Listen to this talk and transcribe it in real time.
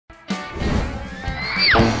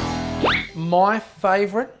My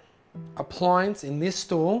favourite appliance in this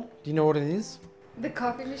store, do you know what it is? The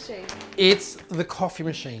coffee machine. It's the coffee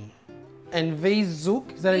machine. And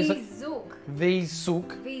V-Zook, is that V-Zook.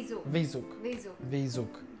 V-Zook. V-Zook. V-Zook. V-Zook.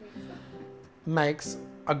 V-Zook makes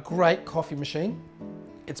a great coffee machine.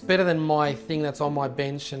 It's better than my thing that's on my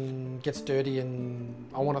bench and gets dirty and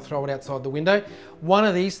I want to throw it outside the window. One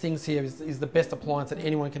of these things here is the best appliance that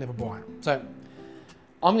anyone can ever buy. So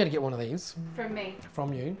I'm going to get one of these. From me.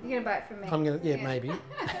 From you. You're going to buy it from me. I'm going to, yeah, maybe.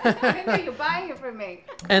 I know you're buying it from me.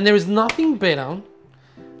 And there is nothing better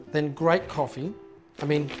than great coffee. I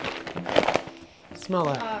mean, smell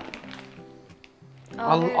that.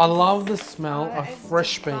 I love the smell of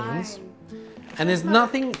fresh beans. And there's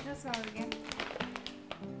nothing. Let's smell it again.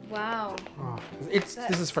 Wow. Oh, this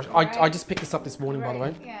is fresh. I just picked this up this morning, by the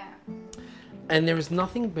way. Yeah. And there is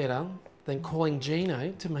nothing better than calling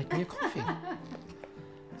Gino to make me a coffee.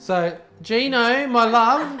 So, Gino, my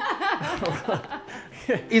love,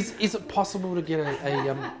 is it possible to get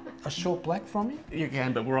a short black from you? You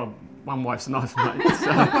can, but we're on one wife's knife, mate.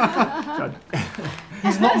 So.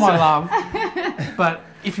 He's not my love, but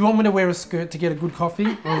if you want me to wear a skirt to get a good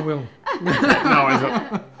coffee, I will.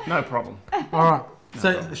 No problem. All right.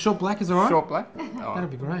 So, short black is all right? Short black? Oh. That'd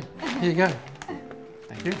be great. Here you go.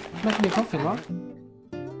 Thank you. Make me a coffee, right?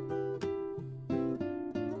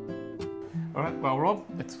 All right, well, Rob,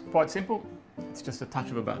 it's quite simple. It's just a touch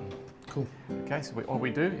of a button. Cool. Okay, so all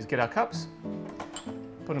we do is get our cups,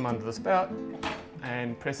 put them under the spout,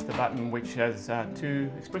 and press the button which has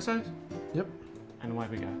 2 espressos. Yep. And away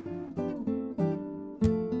we go.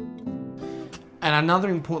 And another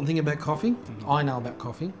important thing about coffee, I know about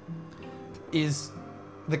coffee, is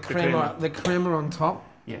the crema on top.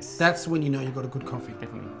 Yes. That's when you know you've got a good coffee.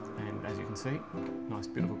 Definitely. And as you can see, nice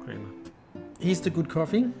beautiful crema. Here's the good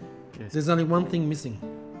coffee. Yes. There's only one thing missing.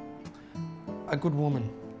 A good woman.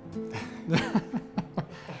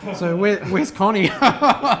 So where's Connie?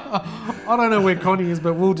 I don't know where Connie is,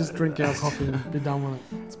 but we'll just drink our coffee and be done with it.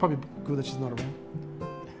 It's probably good that she's not around.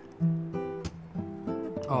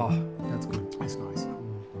 Oh, that's good. That's nice.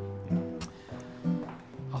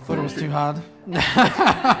 I thought it was too hard.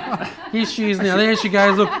 Here she is now. There she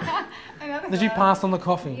goes. Look. Did you pass on the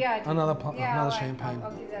coffee? Yeah, I did. Another champagne.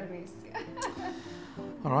 I'll give that a miss.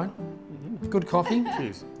 All right. Good coffee.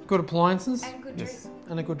 Cheers. Good appliances. And good drink.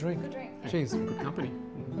 And a good drink. Good drink. Cheers. Good company.